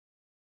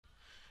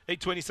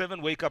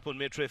8:27, wake up on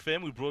Metro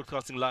FM. We're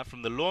broadcasting live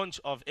from the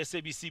launch of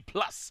SABC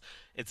Plus.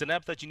 It's an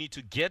app that you need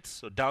to get,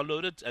 so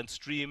download it and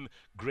stream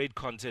great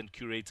content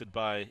curated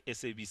by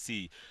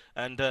SABC.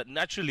 And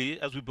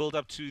naturally, as we build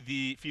up to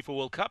the FIFA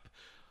World Cup,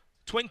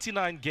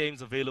 29 games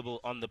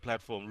available on the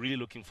platform. Really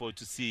looking forward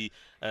to see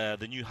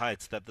the new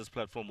heights that this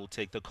platform will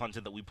take, the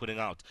content that we're putting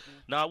out.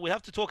 Now, we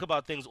have to talk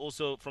about things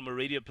also from a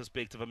radio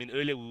perspective. I mean,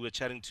 earlier we were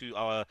chatting to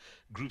our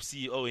group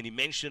CEO and he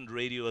mentioned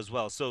radio as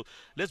well. So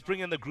let's bring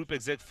in the group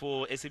exec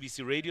for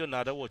SABC Radio,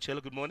 Nada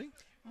Wotshela. Good morning.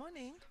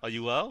 Morning. Are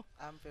you well?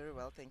 I'm very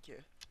well, thank you.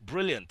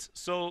 Brilliant.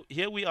 So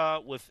here we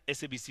are with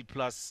SABC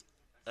Plus.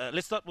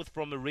 Let's start with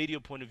from a radio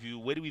point of view.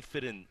 Where do we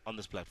fit in on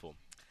this platform?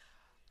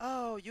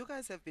 Oh, you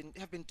guys have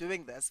been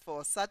doing this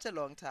for such a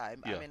long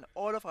time. Yeah. I mean,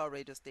 all of our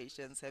radio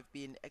stations have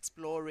been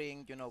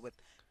exploring, with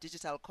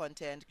digital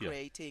content,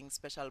 creating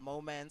special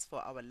moments for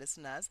our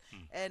listeners.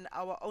 And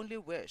our only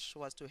wish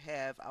was to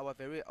have our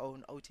very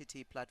own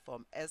OTT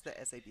platform as the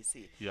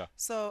SABC. Yeah.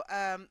 So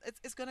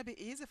it's going to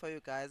be easy for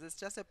you guys. It's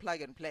just a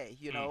plug and play,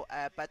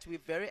 but we're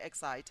very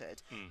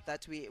excited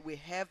that we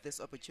have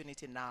this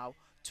opportunity now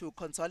to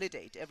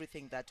consolidate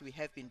everything that we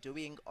have been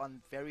doing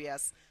on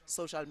various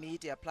social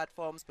media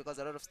platforms, because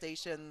a lot of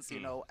stations,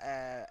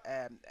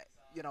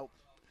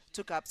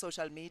 took up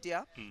social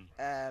media,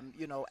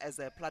 as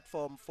a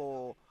platform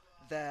for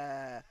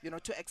the,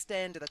 to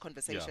extend the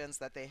conversations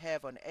that they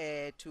have on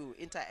air, to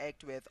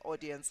interact with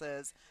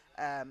audiences.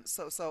 And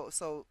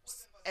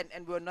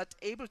we're not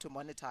able to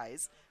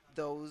monetize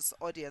those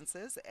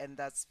audiences, and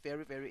that's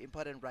very, very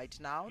important right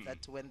now,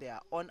 that when they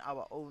are on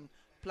our own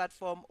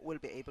platform, will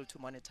be able to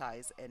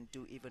monetize and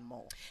do even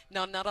more.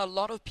 Now, not a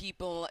lot of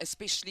people,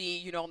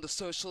 especially, on the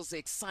socials, the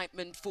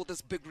excitement for this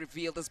big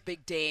reveal, this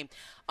big day,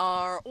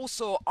 are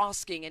also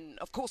asking and,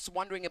 of course,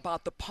 wondering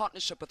about the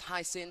partnership with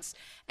Hisense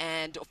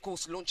and, of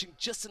course, launching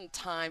just in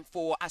time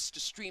for us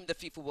to stream the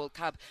FIFA World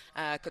Cup,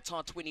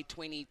 Qatar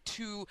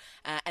 2022,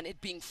 and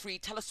it being free.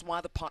 Tell us why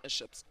the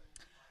partnerships.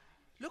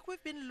 Look,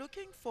 we've been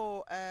looking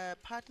for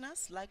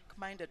partners,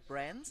 like-minded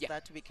brands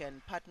that we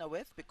can partner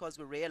with, because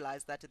we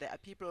realize that there are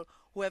people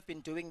who have been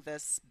doing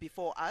this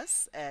before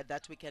us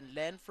that we can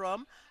learn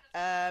from,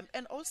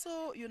 and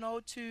also,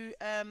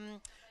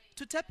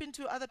 to tap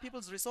into other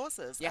people's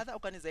resources, other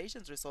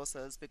organizations'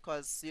 resources,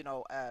 because,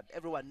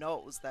 everyone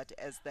knows that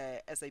as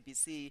the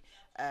SABC,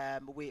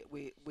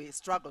 we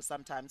struggle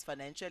sometimes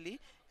financially,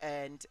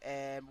 and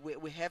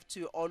we have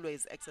to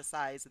always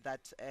exercise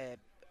that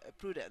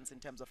prudence in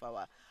terms of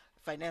our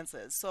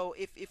finances. So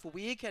if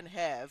we can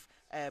have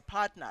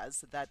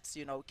partners that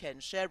can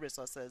share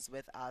resources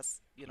with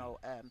us,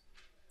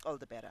 all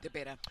the better. The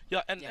better.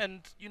 Yeah,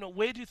 and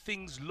where do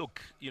things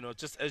look?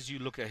 Just as you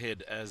look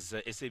ahead as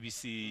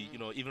SABC,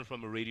 even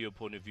from a radio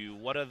point of view,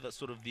 what are the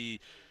sort of the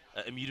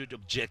immediate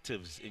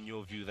objectives in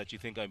your view that you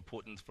think are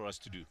important for us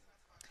to do?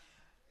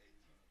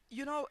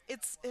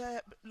 It's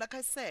like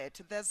I said,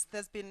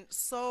 there's been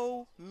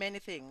so many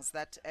things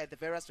that the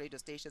various radio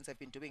stations have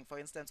been doing. For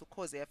instance,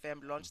 Ukhozi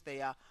FM launched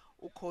their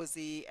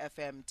Ukhozi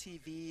FM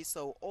TV,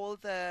 so all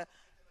the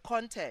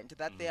content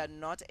that they are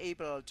not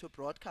able to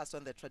broadcast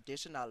on the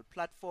traditional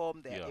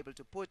platform, they are able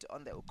to put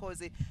on the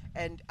Ukhozi.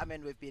 And I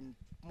mean, we've been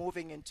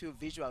moving into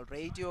visual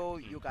radio,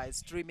 you guys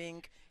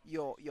streaming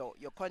your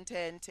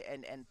content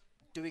and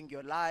doing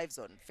your lives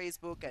on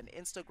Facebook and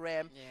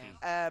Instagram.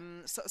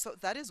 So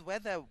that is where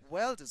the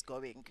world is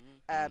going.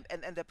 And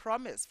the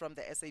promise from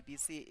the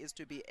SABC is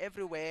to be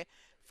everywhere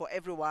for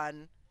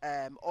everyone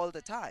all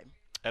the time.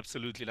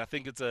 Absolutely, and I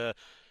think it's a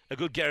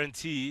good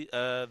guarantee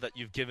that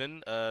you've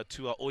given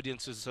to our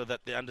audiences, so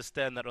that they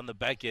understand that on the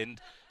back end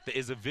there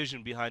is a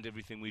vision behind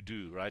everything we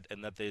do, right?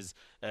 And that there's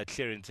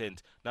clear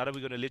intent. Now that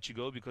we're going to let you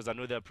go, because I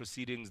know there are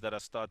proceedings that are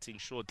starting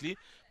shortly,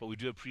 but we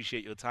do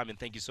appreciate your time and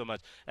thank you so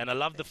much. And I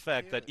love the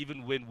fact that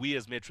even when we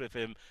as Metro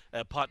FM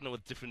partner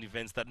with different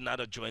events, that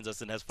Nada joins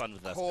us and has fun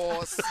with us. Of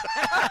course.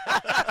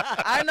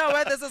 I know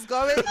where this is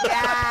going.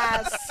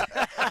 Yes.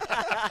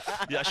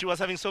 Yeah, she was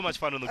having so much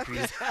fun on the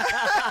cruise.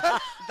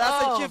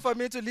 That's a cue for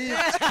me to leave.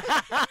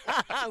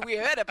 We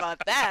heard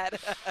about that.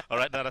 All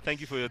right, Nada, thank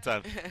you for your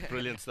time.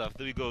 Brilliant stuff.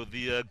 There we go.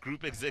 The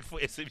group exec for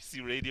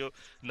SABC Radio,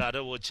 Nada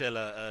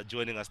Wotshela,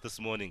 joining us this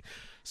morning.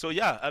 So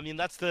yeah, I mean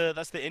that's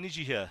the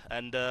energy here,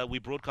 and we're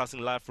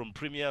broadcasting live from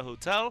Premier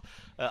Hotel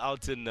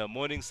out in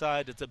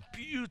Morningside. It's a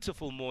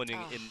beautiful morning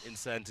in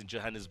Sandton,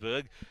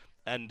 Johannesburg.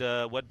 And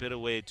what better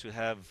way to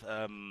have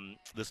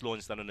this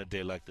launch done on a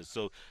day like this.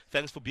 So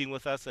thanks for being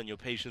with us and your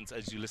patience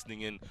as you're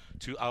listening in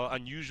to our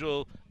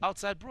unusual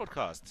outside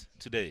broadcast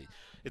today.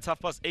 It's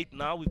 8:30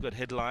 now. We've got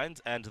headlines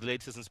and the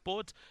latest in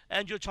sport,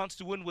 and your chance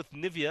to win with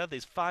Nivea.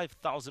 There's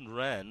 5,000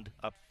 Rand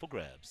up for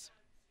grabs.